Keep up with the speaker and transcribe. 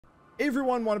Hey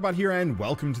everyone, Wanderbot here, and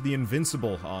welcome to the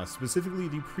Invincible, specifically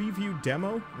the preview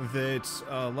demo that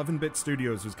 11-Bit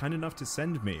Studios was kind enough to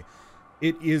send me.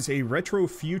 It is a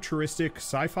retro-futuristic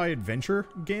sci-fi adventure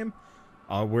game,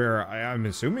 where I'm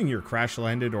assuming you're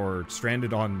crash-landed or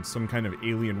stranded on some kind of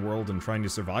alien world and trying to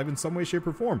survive in some way, shape,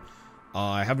 or form.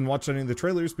 I haven't watched any of the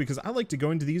trailers because I like to go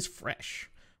into these fresh,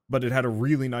 but it had a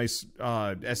really nice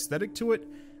aesthetic to it,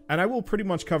 and I will pretty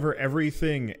much cover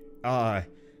everything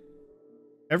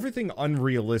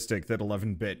unrealistic that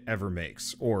 11-Bit ever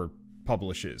makes, or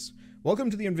publishes.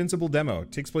 Welcome to the Invincible demo.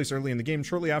 It takes place early in the game,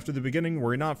 shortly after the beginning.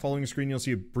 Where you're not following the screen, you'll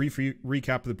see a brief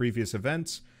recap of the previous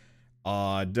events.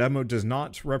 Demo does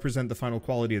not represent the final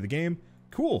quality of the game.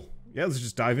 Cool. Yeah, let's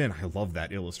just dive in. I love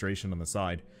that illustration on the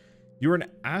side. You're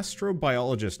an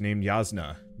astrobiologist named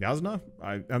Yasna. Yasna?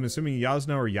 I'm assuming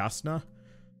Yasna or Yasna?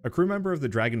 A crew member of the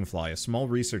Dragonfly, a small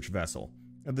research vessel.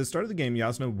 At the start of the game,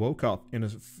 Yasna woke up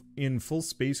in full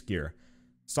space gear,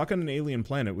 stuck on an alien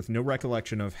planet with no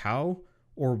recollection of how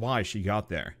or why she got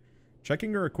there.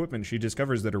 Checking her equipment, she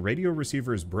discovers that her radio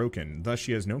receiver is broken, thus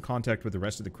she has no contact with the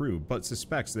rest of the crew, but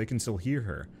suspects they can still hear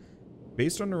her.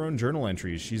 Based on her own journal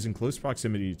entries, she's in close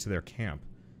proximity to their camp.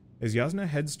 As Yasna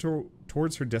heads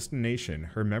towards her destination,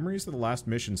 her memories of the last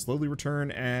mission slowly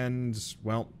return and,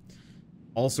 well,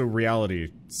 also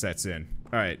reality sets in.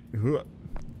 Alright.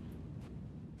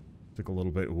 Took a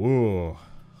little bit. Whoa.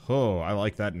 Oh, I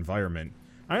like that environment.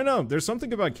 I don't know. There's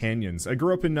something about canyons. I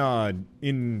grew up in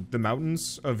the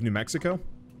mountains of New Mexico.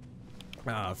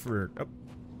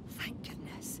 Thank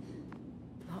goodness.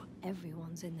 Not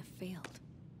everyone's in the field.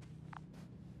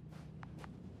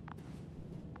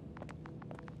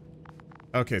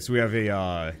 Okay, so we have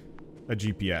a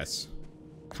GPS,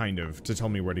 kind of, to tell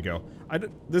me where to go.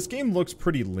 This game looks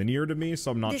pretty linear to me,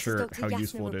 so I'm not sure how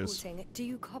useful it is. Do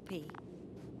you copy?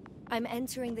 I'm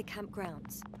entering the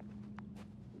campgrounds.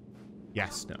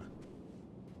 Yasna.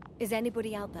 Is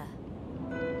anybody out there?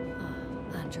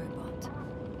 Wanderbots.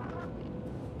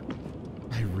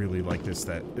 I really like this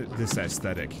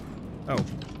aesthetic. Oh.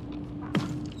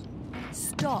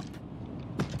 Stop.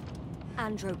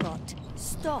 Wanderbot.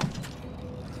 Stop.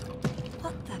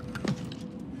 What the?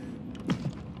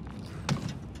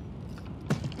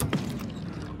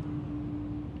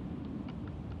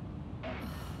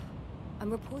 I'm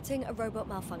reporting a robot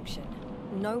malfunction.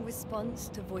 No response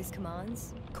to voice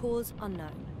commands. Cause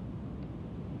unknown.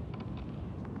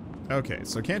 Okay,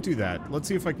 so can't do that. Let's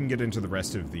see if I can get into the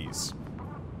rest of these.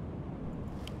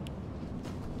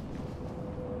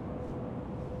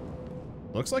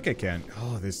 Looks like I can.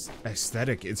 Oh, this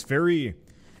aesthetic. It's very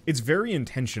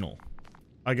intentional.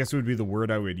 I guess would be the word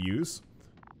I would use.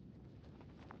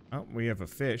 Oh, we have a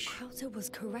fish. Crowther was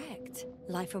correct.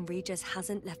 Life on Regis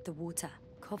hasn't left the water.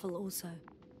 Koval also.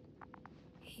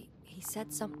 He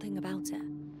said something about it.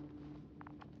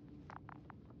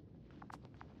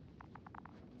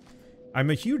 I'm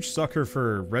a huge sucker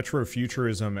for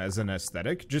retrofuturism as an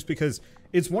aesthetic, just because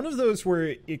it's one of those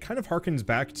where it kind of harkens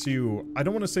back to, I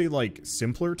don't want to say like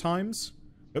simpler times.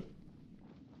 Oop.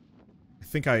 I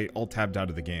think I alt-tabbed out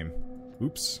of the game.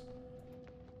 Oops.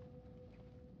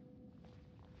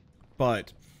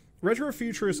 But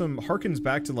retrofuturism harkens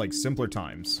back to like simpler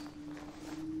times.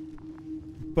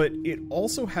 But it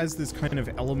also has this kind of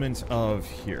element of,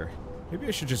 here, maybe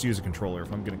I should just use a controller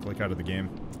if I'm going to click out of the game.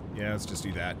 Yeah, let's just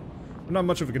do that. I'm not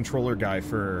much of a controller guy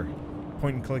for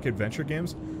point-and-click adventure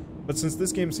games, but since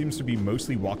this game seems to be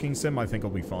mostly walking sim, I think I'll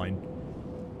be fine.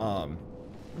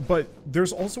 But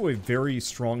there's also a very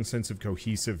strong sense of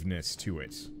cohesiveness to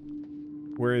it.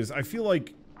 Whereas I feel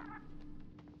like...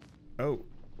 Oh.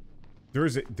 There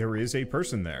is a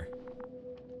person there.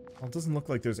 Well, it doesn't look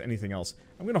like there's anything else.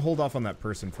 I'm going to hold off on that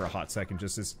person for a hot second,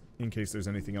 just in case there's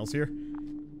anything else here.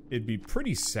 It'd be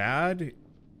pretty sad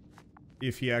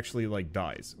if he actually, like,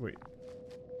 dies. Wait.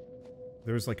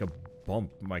 There was, like, a bump.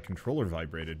 My controller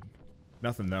vibrated.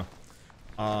 Nothing, though.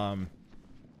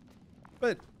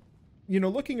 But, you know,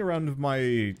 looking around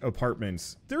my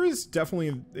apartment, there is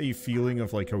definitely a feeling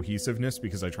of, like, cohesiveness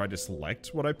because I tried to select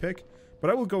what I pick.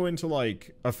 But I will go into,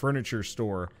 like, a furniture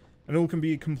store, and it can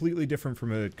be completely different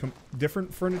from a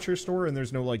different furniture store, and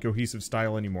there's no, like, cohesive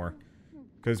style anymore.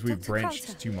 Because we've branched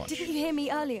Crowther, too much. Didn't you hear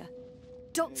me earlier?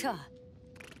 Doctor!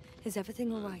 Is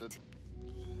everything alright?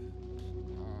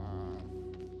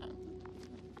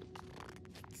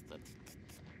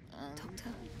 Doctor,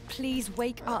 please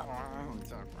wake up.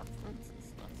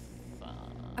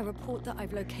 I report that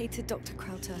I've located Dr.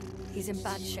 Crowther. He's in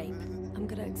bad shape. I'm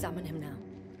gonna examine him now.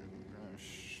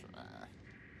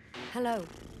 Hello?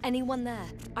 Anyone there?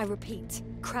 I repeat,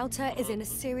 Crowther is in a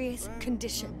serious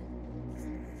condition.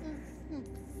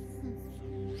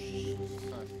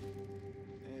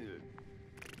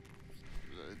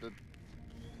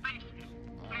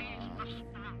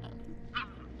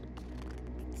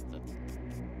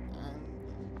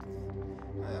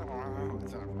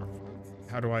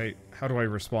 do I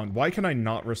respond? Why can I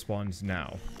not respond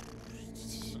now?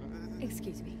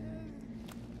 Excuse me.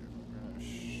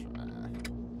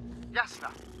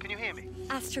 Yasna, can you hear me?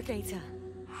 Astrogator.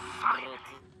 Finally.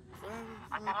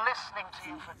 I've been listening to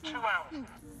you for 2 hours.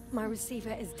 My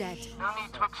receiver is dead. No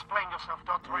need to explain yourself,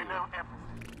 Doctor. I know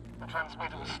everything. The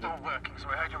transmitter was still working, so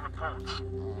I heard your reports.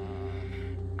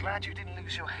 Glad you didn't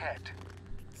lose your head.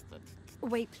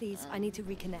 Wait, please. I need to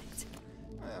reconnect.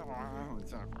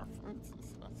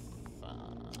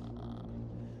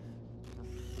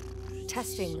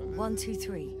 Testing. 1, 2,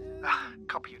 3.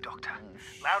 Copy you, Doctor.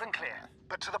 Loud and clear,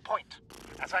 but to the point.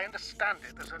 As I understand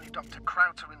it, there's only Dr.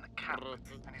 Krauter in the camp,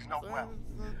 and he's not well.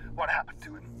 What happened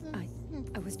to him?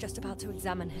 I was just about to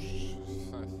examine him.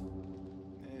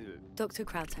 Dr.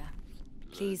 Krauter,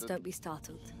 please don't be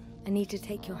startled. I need to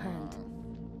take your hand.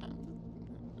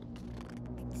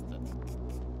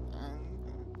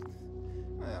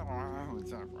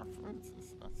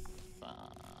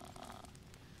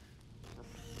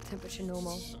 Temperature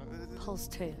normal. Pulse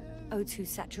 2. O2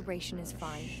 saturation is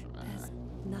fine. There's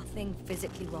nothing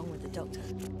physically wrong with the doctor.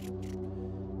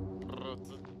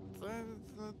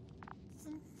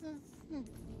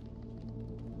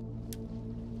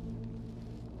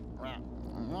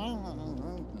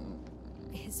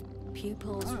 His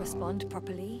pupils respond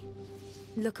properly.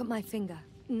 Look at my finger.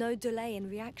 No delay in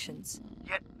reactions.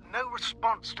 Yet no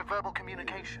response to verbal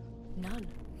communication. None.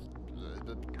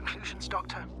 Conclusions,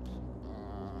 Doctor?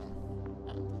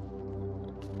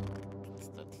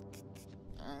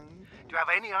 Do you have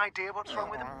any idea what's wrong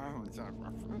with him?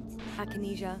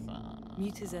 Akinesia,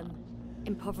 mutism,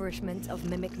 impoverishment of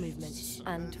mimic movements,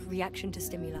 and reaction to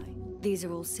stimuli. These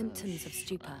are all symptoms of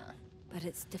stupor, but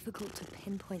it's difficult to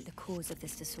pinpoint the cause of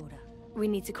this disorder. We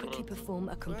need to quickly perform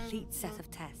a complete set of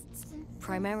tests,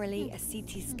 primarily a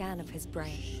CT scan of his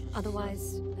brain.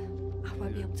 Otherwise, I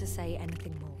won't be able to say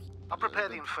anything more. I'll prepare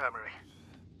the infirmary.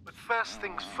 But first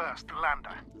things first, the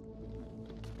lander.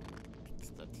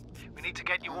 We need to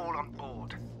get you all on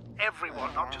board.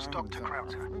 Everyone, not just Dr.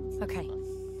 Krauter. Okay,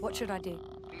 what should I do?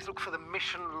 Please look for the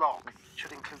mission log. It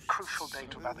should include crucial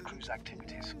data about the crew's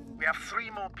activities. We have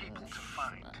 3 more people to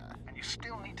find, and you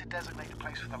still need to designate a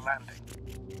place for the landing.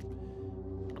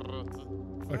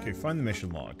 Okay, find the mission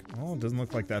log. Oh, it doesn't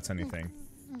look like that's anything.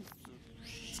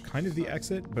 It's kind of the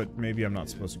exit, but maybe I'm not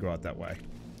supposed to go out that way.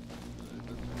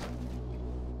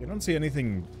 I don't see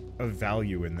anything of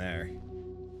value in there.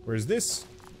 Whereas this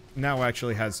now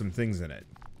actually has some things in it.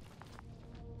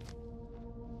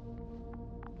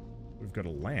 We've got a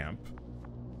lamp.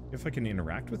 If I can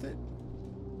interact with it?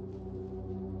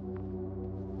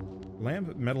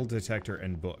 Lamp, metal detector,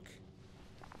 and book.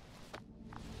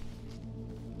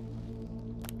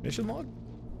 Mission log?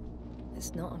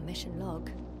 It's not a mission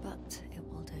log, but it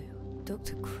will do.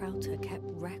 Dr. Krauter kept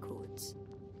records.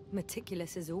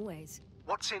 Meticulous as always.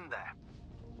 What's in there?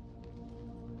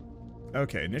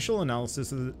 Okay, initial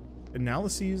analyses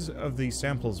of the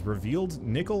samples revealed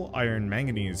nickel, iron,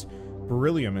 manganese,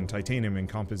 beryllium, and titanium in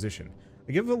composition.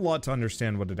 I give it a lot to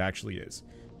understand what it actually is.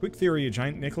 Quick theory, a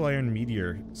giant nickel-iron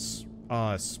meteor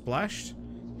splashed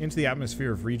into the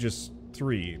atmosphere of Regis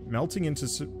III, melting into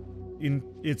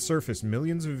its surface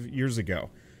millions of years ago.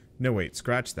 No, wait,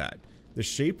 scratch that. The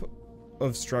shape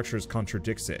of structures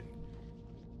contradicts it.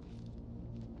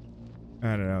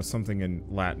 I don't know, something in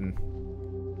Latin.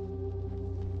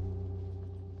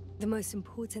 The most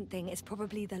important thing is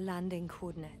probably the landing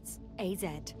coordinates. AZ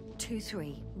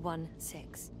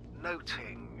 2316.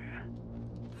 Noting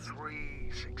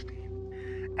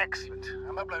 316. Excellent.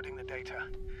 I'm uploading the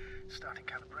data. Starting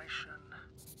calibration.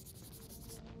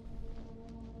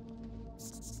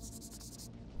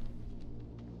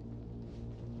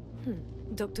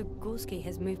 Dr. Gorski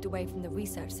has moved away from the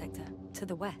research sector to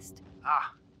the west.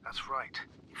 Ah, that's right.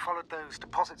 He followed those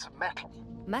deposits of metal.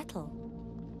 Metal?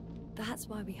 That's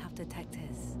why we have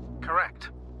detectors.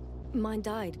 Correct. Mine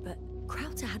died, but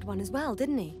Krauter had one as well,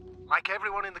 didn't he? Like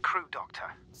everyone in the crew,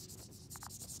 Doctor.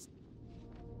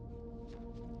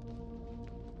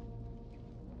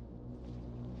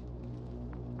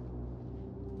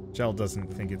 Jell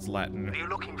doesn't think it's Latin. Are you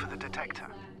looking for the detector?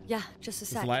 Yeah, just a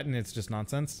It's sec. Latin, it's just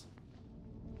nonsense.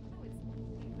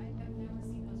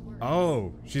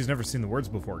 Oh, she's never seen the words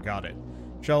before, got it.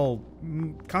 Jell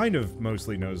kind of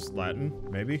mostly knows Latin,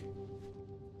 maybe.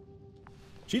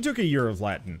 She took a year of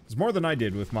Latin. It's more than I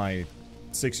did with my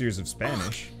 6 years of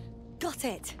Spanish. Got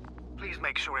it. Please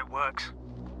make sure it works.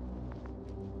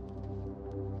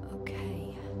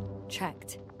 Okay.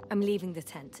 Checked. I'm leaving the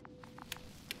tent.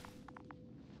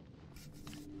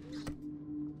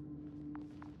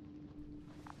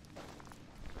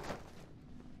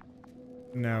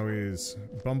 Now is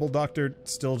Bumble Doctor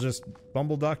still just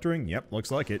Bumble Doctoring? Yep,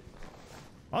 looks like it.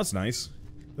 Oh, that's nice.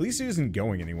 At least he isn't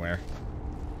going anywhere.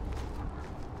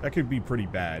 That could be pretty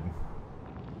bad.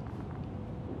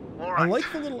 All right. I like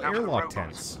the little Now for the airlock robots.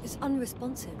 tents. It's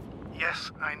unresponsive.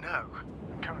 Yes, I know.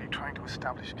 I'm currently trying to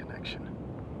establish a connection.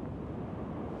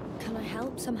 Can I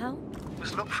help somehow?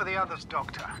 Just look for the others,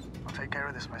 Doctor. I'll take care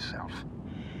of this myself.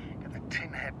 Get the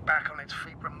tin head back on its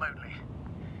feet remotely.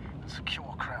 And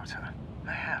secure Krauter.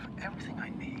 I have everything I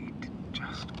need.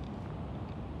 Just...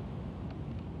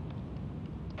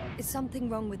 Is something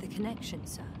wrong with the connection,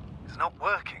 sir? It's not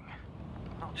working.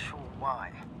 I'm not sure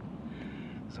why.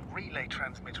 There's a relay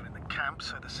transmitter in the camp,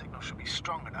 so the signal should be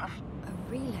strong enough.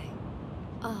 A relay?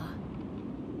 Ah,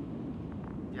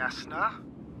 Yasna,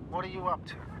 what are you up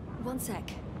to? one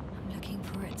sec. I'm looking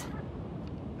for it.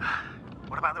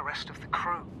 What about the rest of the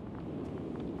crew?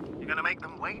 You gonna make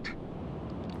them wait?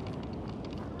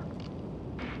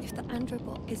 If the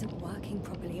Androbot isn't working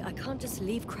properly, I can't just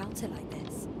leave Krauter like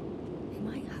this. He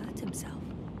might hurt himself.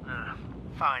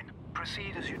 Fine.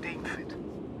 Proceed as you deem fit.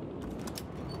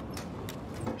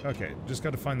 Okay, just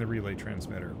gotta find the relay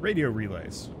transmitter. Radio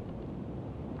relays.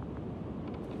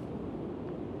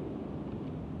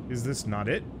 Is this not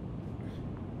it?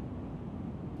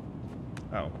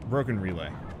 Oh, broken relay.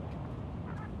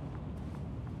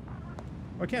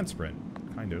 I can't sprint.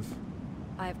 Kind of.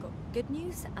 I've got good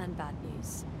news and bad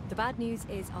news. The bad news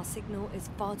is our signal is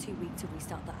far too weak to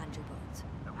restart the Androbot.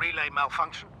 A relay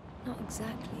malfunction? Not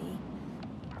exactly.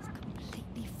 It's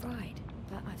completely fried,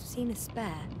 but I've seen a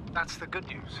spare. That's the good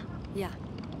news. Yeah,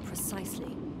 precisely.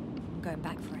 I'm going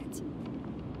back for it.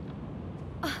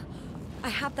 Ah, I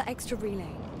have the extra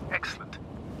relay. Excellent.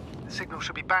 The signal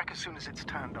should be back as soon as it's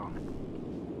turned on.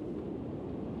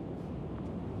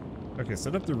 Okay,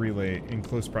 set up the relay in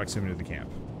close proximity to the camp.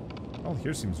 Oh,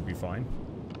 here seems to be fine.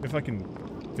 If I can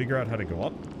figure out how to go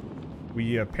up.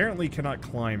 We apparently cannot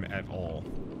climb at all.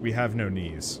 We have no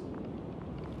knees.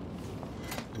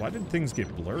 Why did things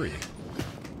get blurry?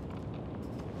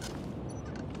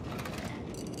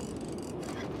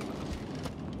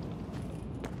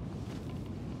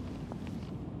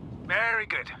 Very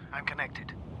good. I'm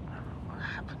connected. What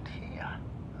happened here?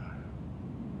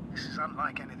 This is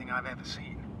unlike anything I've ever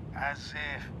seen. As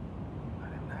if... I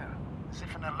don't know. As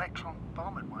if an electron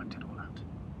bomb had wiped it all out.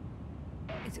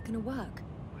 Is it gonna work?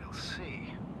 We'll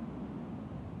see.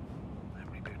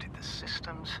 I've rebooted the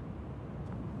systems.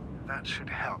 That should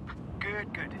help.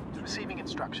 Good, good. It's receiving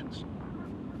instructions.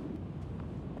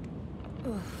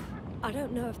 Oof. I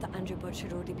don't know if the Androbot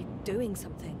should already be doing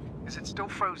something. Is it still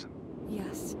frozen?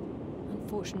 Yes,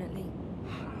 unfortunately.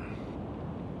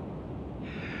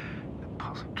 The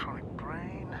positronic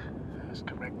brain has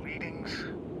correct readings.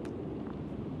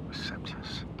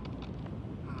 Receptors.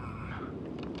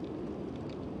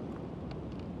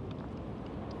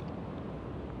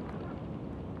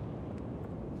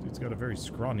 Dude's got a very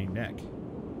scrawny neck.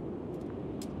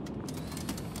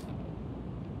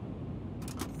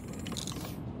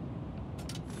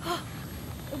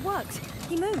 It worked!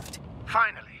 He moved!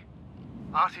 Finally.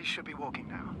 Artie should be walking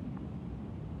now.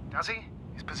 Does he?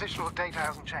 His positional data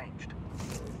hasn't changed.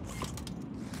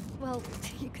 Well,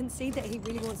 you can see that he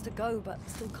really wants to go, but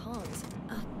still can't.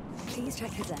 Please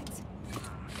check his legs.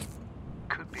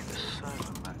 Could be the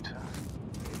servo motor.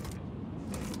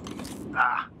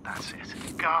 Ah, that's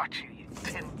it. Got you, you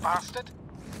tin bastard.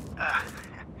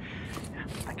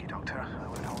 Thank you, Doctor. I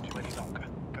won't hold you any longer.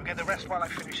 Go get the rest while I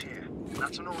finish here.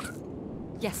 That's an order.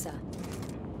 Yes, sir.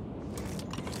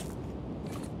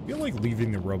 I feel like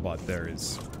leaving the robot there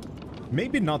is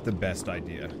maybe not the best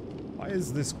idea. Why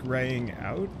is this graying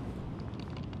out?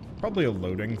 Probably a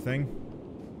loading thing.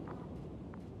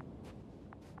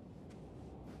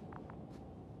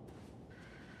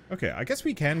 Okay, I guess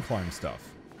we can climb stuff.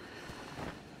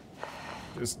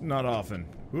 Just not often.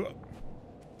 Yeah,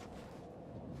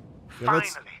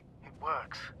 Finally, it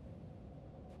works.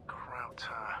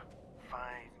 Krauter, 5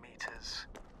 meters.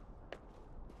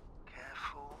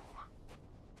 Careful.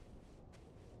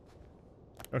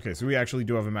 Okay, so we actually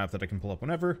do have a map that I can pull up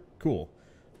whenever. Cool.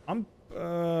 I'm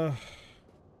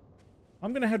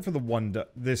gonna head for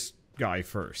this guy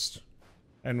first,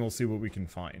 and we'll see what we can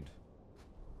find.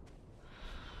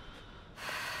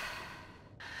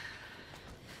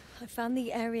 I found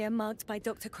the area marked by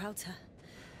Dr. Krauter.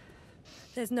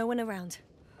 There's no one around.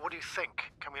 What do you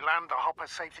think? Can we land the hopper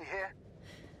safely here?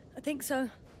 I think so.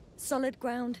 Solid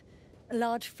ground, a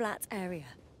large flat area.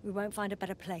 We won't find a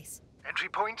better place. Entry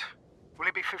point? Will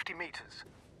it be 50 meters?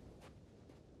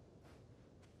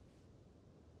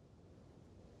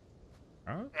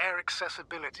 Huh? Air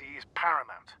accessibility is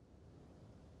paramount.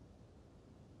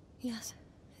 Yes,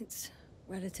 it's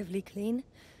relatively clean.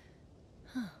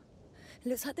 Huh. It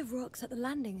looks like the rocks at the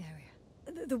landing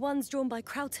area. The ones drawn by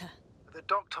Krauter. The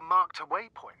doctor marked a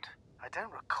waypoint. I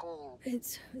don't recall...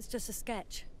 It's just a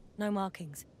sketch. No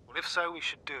markings. Well, if so, we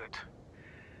should do it.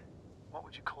 What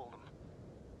would you call them?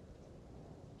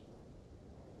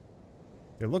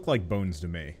 They look like bones to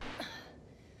me.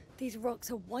 These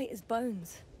rocks are white as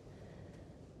bones.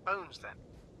 Bones, then.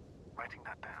 Writing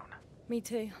that down. Me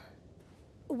too.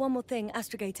 One more thing,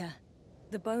 Astrogator.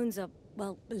 The bones are,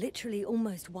 well, literally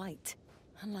almost white.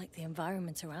 Unlike the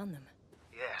environment around them.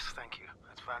 Yes, thank you.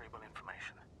 That's valuable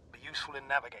information. Be useful in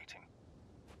navigating.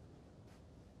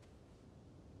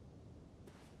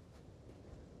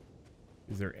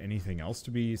 Is there anything else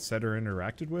to be said or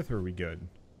interacted with, or are we good?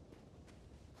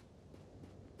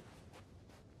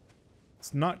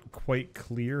 It's not quite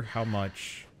clear how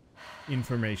much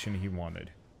information he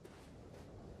wanted.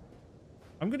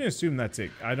 I'm going to assume that's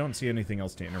it. I don't see anything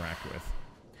else to interact with.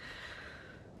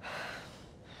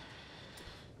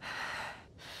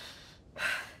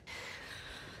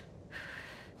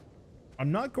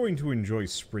 I'm not going to enjoy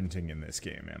sprinting in this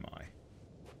game, am I?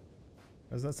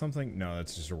 Is that something? No,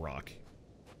 that's just a rock.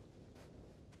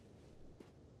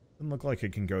 Doesn't look like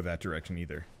it can go that direction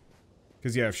either.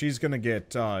 Because, yeah, if she's going to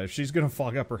get, if she's going to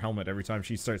fog up her helmet every time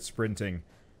she starts sprinting,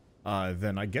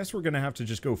 then I guess we're going to have to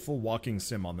just go full walking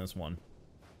sim on this one.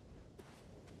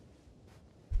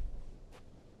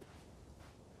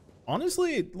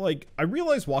 Honestly, like, I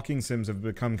realize walking sims have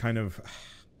become kind of...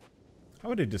 How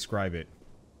would I describe it?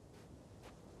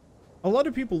 A lot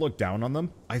of people look down on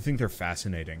them. I think they're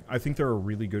fascinating. I think they're a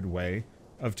really good way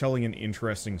of telling an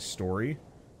interesting story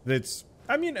that's,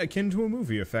 I mean, akin to a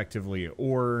movie, effectively,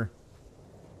 or...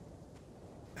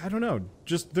 I don't know,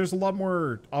 just there's a lot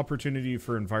more opportunity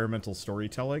for environmental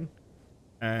storytelling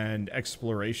and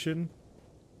exploration,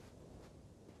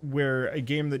 where a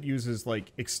game that uses,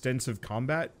 like, extensive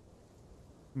combat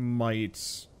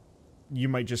you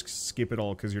might just skip it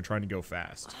all because you're trying to go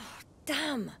fast. Oh,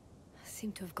 damn! I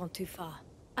seem to have gone too far.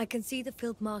 I can see the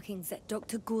field markings that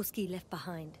Dr. Gorski left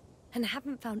behind, and I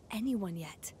haven't found anyone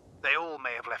yet. They all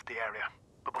may have left the area,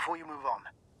 but before you move on,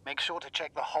 make sure to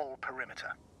check the whole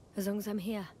perimeter. As long as I'm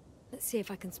here, let's see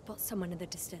if I can spot someone in the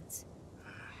distance.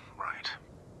 Right.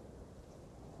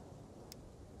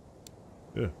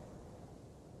 Yeah.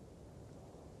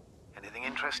 Anything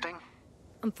interesting?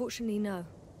 Unfortunately, no.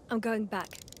 I'm going back.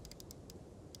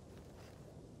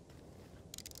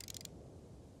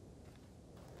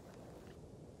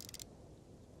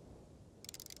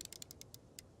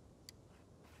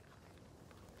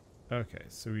 Okay,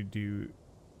 so we do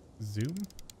zoom.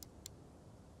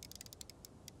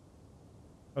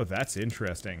 Oh, that's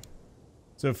interesting.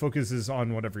 So it focuses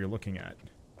on whatever you're looking at.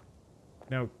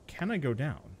 Now, can I go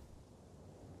down?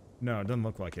 No, it doesn't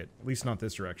look like it. At least not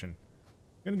this direction.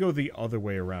 I'm gonna go the other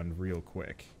way around real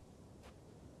quick.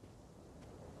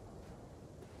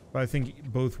 But I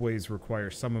think both ways require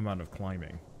some amount of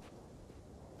climbing.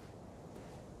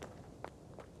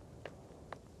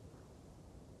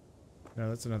 No,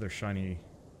 that's another shiny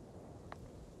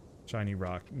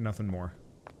rock. Nothing more.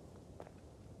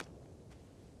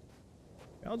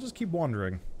 I'll just keep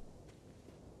wandering.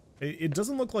 It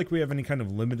doesn't look like we have any kind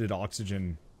of limited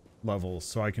oxygen levels,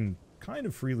 so I can kind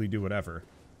of freely do whatever.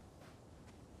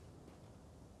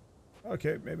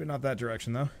 Okay, maybe not that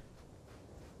direction, though.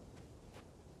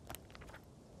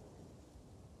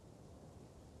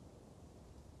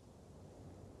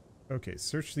 Okay,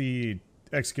 search the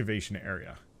excavation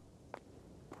area.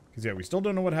 Because, yeah, we still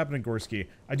don't know what happened to Gorski.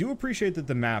 I do appreciate that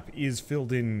the map is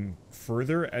filled in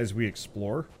further as we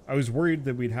explore. I was worried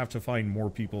that we'd have to find more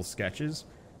people's sketches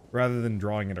rather than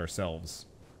drawing it ourselves.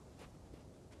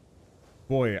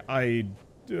 Boy, I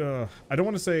don't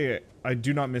want to say I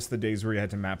do not miss the days where you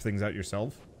had to map things out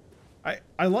yourself.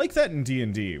 I like that in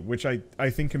D&D, which I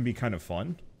think can be kind of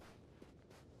fun.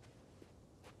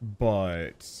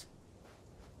 But...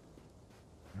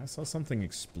 I saw something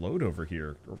explode over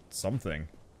here, or something.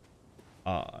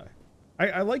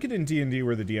 I like it in D&D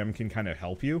where the DM can kind of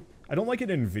help you. I don't like it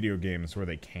in video games where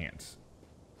they can't.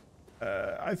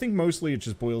 I think mostly it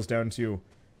just boils down to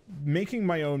making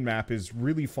my own map is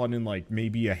really fun in, like,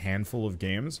 maybe a handful of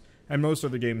games, and most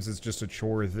other games is just a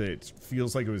chore that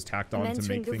feels like it was tacked on to make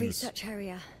things... Entering the research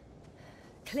area.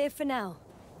 Clear for now.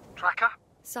 Tracker?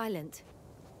 Silent.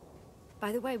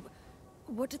 By the way,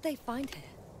 what did they find here?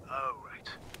 Oh, right.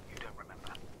 You don't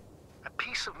remember. A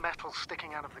piece of metal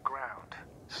sticking out of the ground.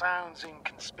 Sounds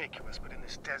inconspicuous, but in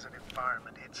this desert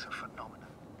environment, it's a phenomenon.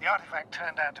 The artifact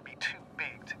turned out to be too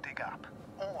big to dig up,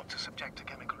 or to subject to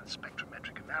chemical and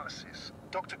spectrometric analysis.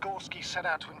 Dr. Gorski set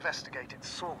out to investigate its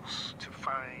source, to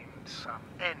find some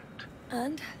end.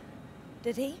 And?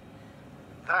 Did he?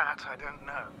 That I don't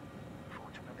know,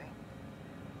 fortunately.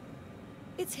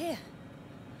 It's here.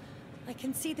 I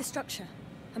can see the structure.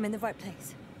 I'm in the right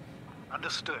place.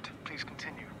 Understood. Please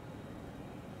continue.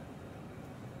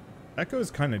 That goes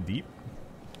kind of deep.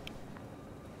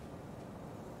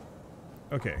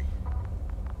 Okay.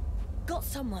 Got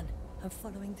someone. I'm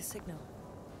following the signal.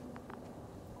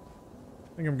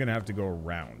 I think I'm gonna have to go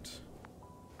around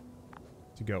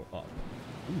to go up.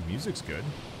 Ooh, music's good.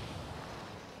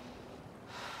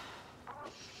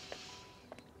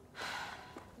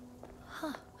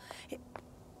 Huh.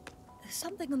 There's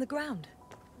something on the ground.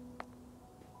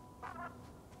 A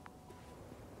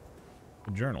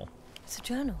journal. It's a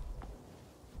journal.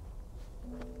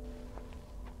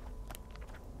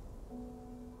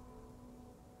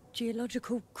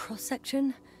 Geological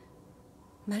cross-section.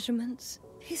 Measurements.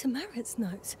 These are Merritt's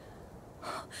notes.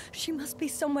 She must be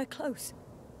somewhere close.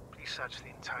 Please search the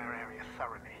entire area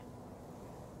thoroughly.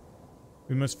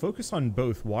 We must focus on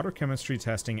both water chemistry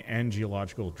testing and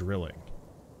geological drilling.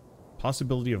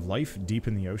 Possibility of life deep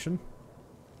in the ocean?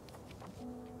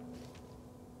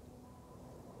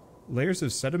 Layers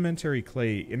of sedimentary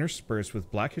clay interspersed with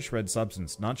blackish red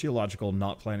substance, not geological,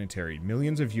 not planetary,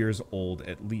 millions of years old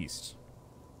at least.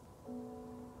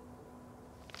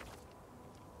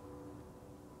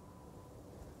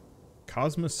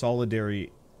 Cosmos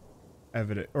Solidary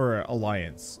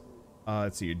Alliance.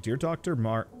 Let's see. Dear Dr.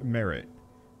 Merritt,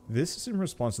 this is in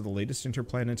response to the latest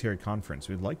interplanetary conference.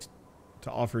 We'd like to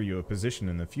offer you a position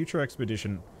in the future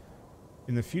expedition.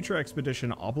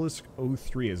 Obelisk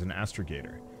 03 as an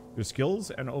astrogator. Your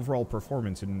skills and overall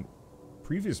performance in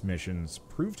previous missions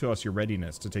prove to us your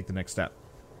readiness to take the next step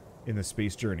in the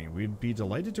space journey. We'd be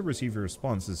delighted to receive your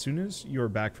response as soon as you're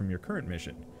back from your current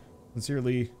mission.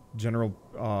 Sincerely, General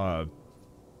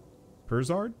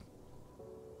Perzard?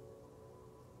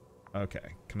 Okay,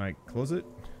 can I close it?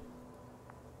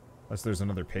 Unless there's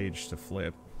another page to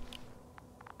flip.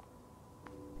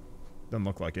 Doesn't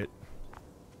look like it.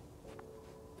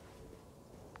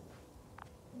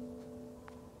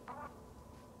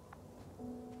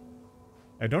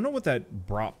 I don't know what that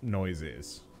brop noise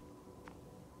is.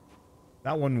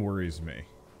 That one worries me.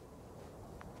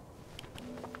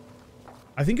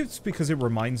 I think it's because it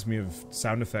reminds me of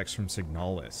sound effects from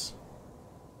Signalis.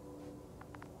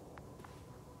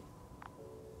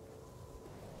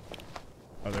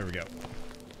 Oh, there we go.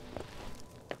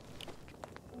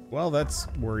 Well, that's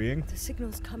worrying. The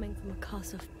signal's coming from a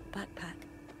castle backpack.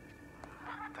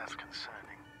 That's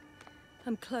concerning.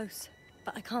 I'm close,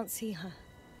 but I can't see her.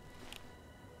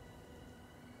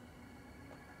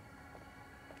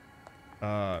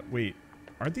 Wait.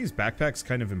 Aren't these backpacks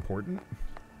kind of important?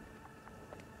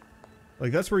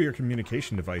 Like, that's where your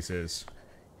communication device is.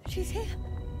 She's here.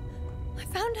 I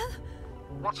found her.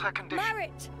 What's her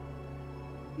condition?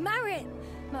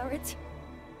 Merritt!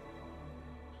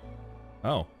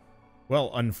 Oh.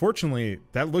 Well, unfortunately,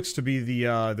 that looks to be the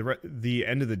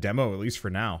end of the demo, at least for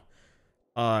now.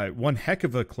 One heck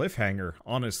of a cliffhanger,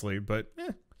 honestly, but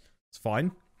it's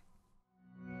fine.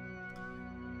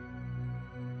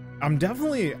 I'm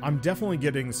definitely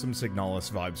getting some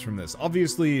Signalis vibes from this.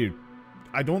 Obviously,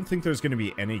 I don't think there's going to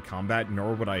be any combat,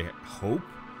 nor would I hope.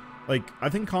 Like, I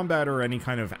think combat or any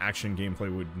kind of action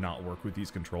gameplay would not work with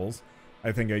these controls.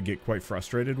 I think I'd get quite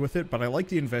frustrated with it, but I like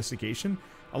the investigation.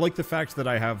 I like the fact that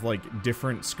I have, like,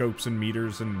 different scopes and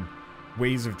meters and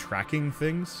ways of tracking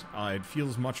things. It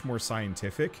feels much more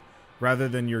scientific, rather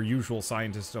than your usual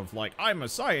scientist of, like, I'm a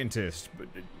scientist, but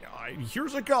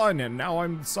here's a gun, and now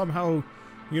I'm somehow,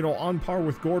 you know, on par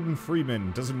with Gordon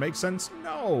Freeman. Does it make sense?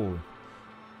 No.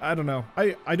 I don't know.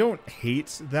 I don't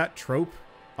hate that trope,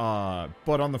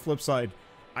 but on the flip side,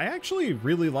 I actually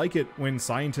really like it when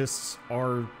scientists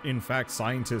are, in fact,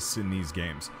 scientists in these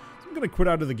games. So I'm going to quit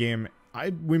out of the game.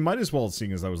 We might as well,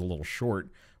 seeing as I was a little short,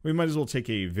 we might as well take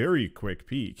a very quick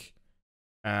peek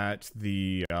at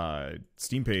the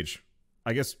Steam page.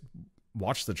 I guess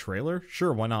watch the trailer?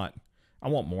 Sure, why not? I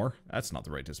want more. That's not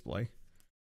the right display.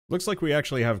 Looks like we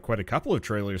actually have quite a couple of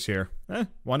trailers here.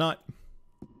 Why not?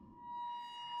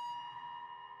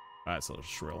 That's a little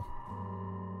shrill.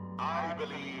 I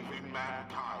believe in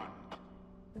mankind,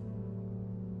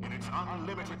 in its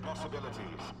unlimited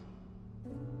possibilities.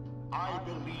 I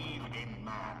believe in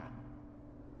man,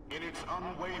 in its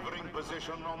unwavering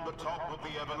position on the top of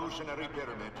the evolutionary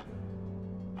pyramid.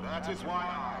 That is why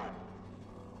I,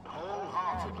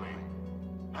 wholeheartedly,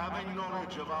 having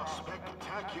knowledge of our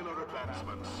spectacular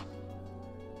advancements,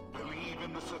 believe in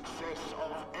in the success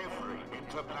of every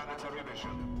interplanetary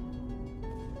mission.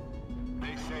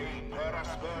 They say per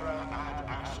aspera ad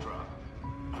astra,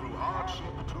 through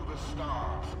hardship to the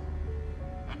stars.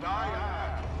 And I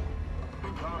add,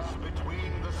 because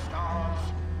between the stars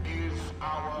is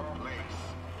our place.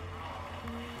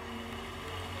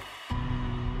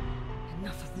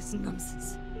 Enough of this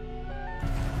nonsense.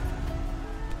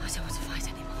 I don't want to fight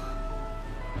anymore.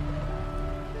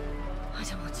 I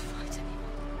don't want to fight anymore.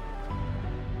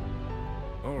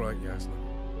 All right, Yasna.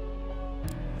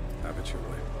 Have it your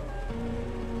way.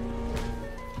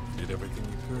 You did everything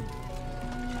you could.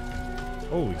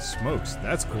 Holy smokes,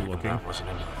 that's cool looking. That wasn't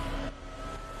enough.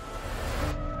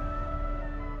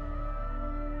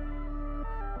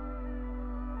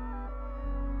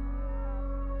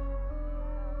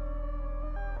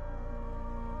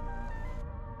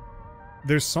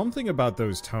 There's something about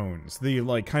those tones, the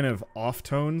like kind of off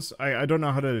tones. I don't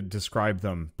know how to describe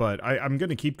them, but I'm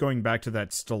gonna keep going back to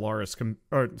that Signalis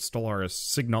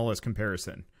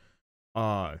comparison.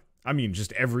 I mean,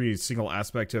 just every single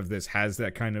aspect of this has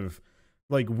that kind of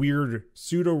like weird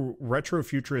pseudo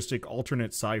retrofuturistic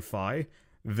alternate sci-fi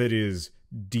that is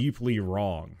deeply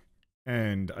wrong,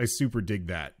 and I super dig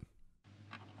that.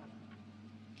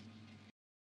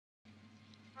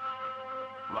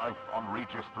 Life on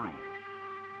Regis III.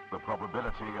 The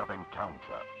probability of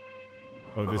encounter.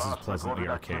 Oh, this is The vast pleasantly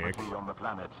recorded archaic. activity on the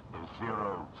planet is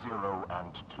 0, 0,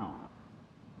 and 2.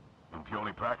 In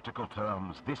purely practical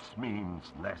terms, this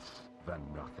means less than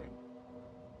nothing.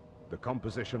 The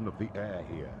composition of the air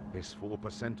here is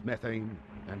 4% methane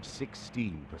and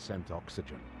 16%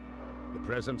 oxygen. The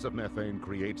presence of methane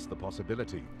creates the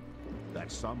possibility that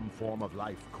some form of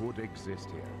life could exist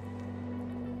here.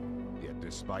 Yet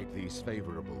despite these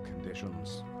favorable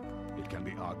conditions, it can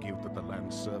be argued that the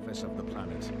land surface of the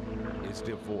planet is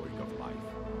devoid of life,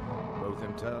 both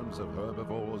in terms of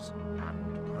herbivores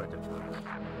and predators.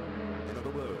 In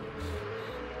other words,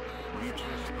 Regis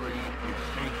III is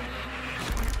safe.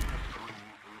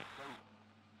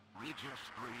 Regis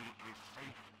III is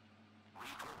safe.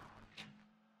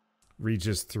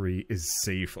 Regis 3 is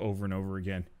safe over and over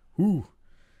again. Whew.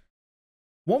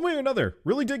 One way or another,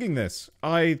 really digging this.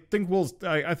 I think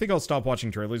I'll stop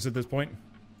watching trailers at this point.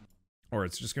 Or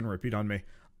it's just gonna repeat on me.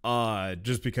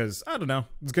 Just because, I don't know,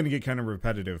 it's gonna get kind of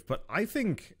repetitive. But I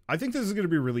think this is gonna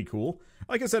be really cool.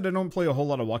 Like I said, I don't play a whole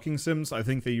lot of walking sims. I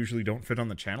think they usually don't fit on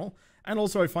the channel. And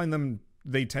also I find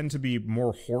they tend to be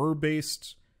more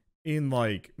horror-based in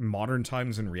like modern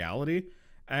times in reality.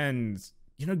 And,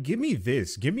 you know, give me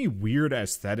this. Give me weird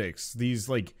aesthetics. These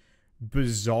like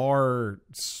bizarre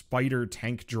spider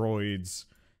tank droids.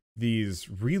 These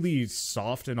really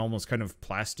soft and almost kind of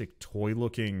plastic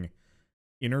toy-looking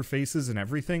interfaces and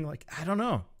everything. Like, I don't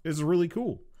know, it's really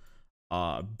cool.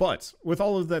 But with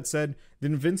all of that said, the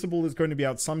Invincible is going to be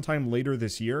out sometime later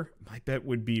this year. My bet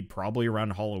would be probably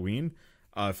around Halloween,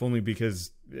 if only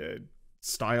because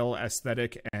style,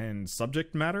 aesthetic, and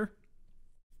subject matter.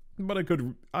 But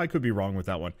I could be wrong with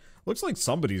that one. Looks like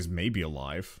somebody's maybe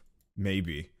alive,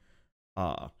 maybe.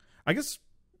 I guess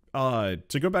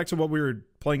to go back to what we were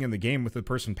playing in the game with the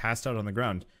person passed out on the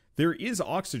ground. There is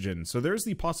oxygen, so there's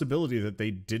the possibility that they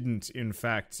didn't, in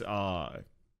fact,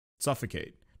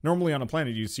 suffocate. Normally on a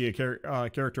planet, you see a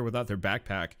character without their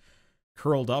backpack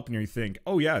curled up, and you think,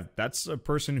 oh yeah, that's a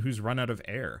person who's run out of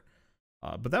air.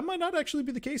 But that might not actually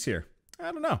be the case here.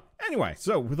 I don't know. Anyway,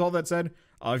 so with all that said,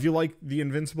 if you like The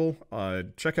Invincible,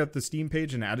 check out the Steam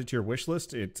page and add it to your wish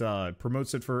list. It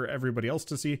promotes it for everybody else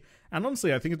to see. And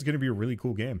honestly, I think it's going to be a really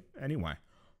cool game. Anyway.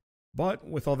 But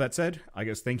with all that said, I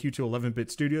guess thank you to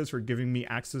 11-Bit Studios for giving me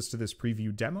access to this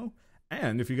preview demo.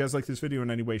 And if you guys like this video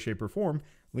in any way, shape, or form,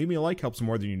 leave me a like, helps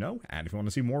more than you know. And if you want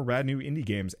to see more rad new indie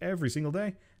games every single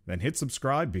day, then hit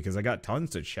subscribe because I got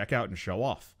tons to check out and show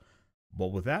off.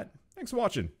 But with that, thanks for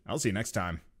watching. I'll see you next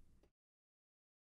time.